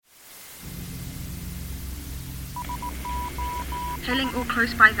Hailing all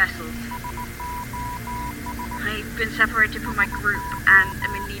close-by vessels. I've been separated from my group and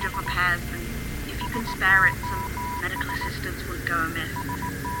am in need of repairs, and if you can spare it, some medical assistance wouldn't go amiss.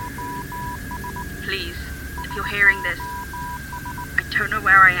 Please, if you're hearing this, I don't know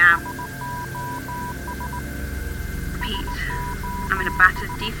where I am. Repeat, I'm in a battered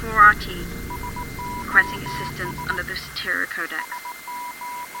D4RT, requesting assistance under the Satira Codex.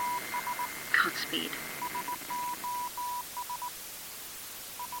 Godspeed.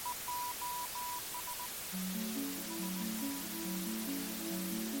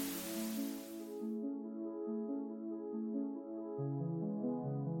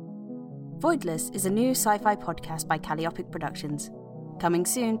 Voidless is a new sci-fi podcast by Calliopic Productions, coming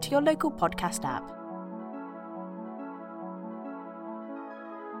soon to your local podcast app.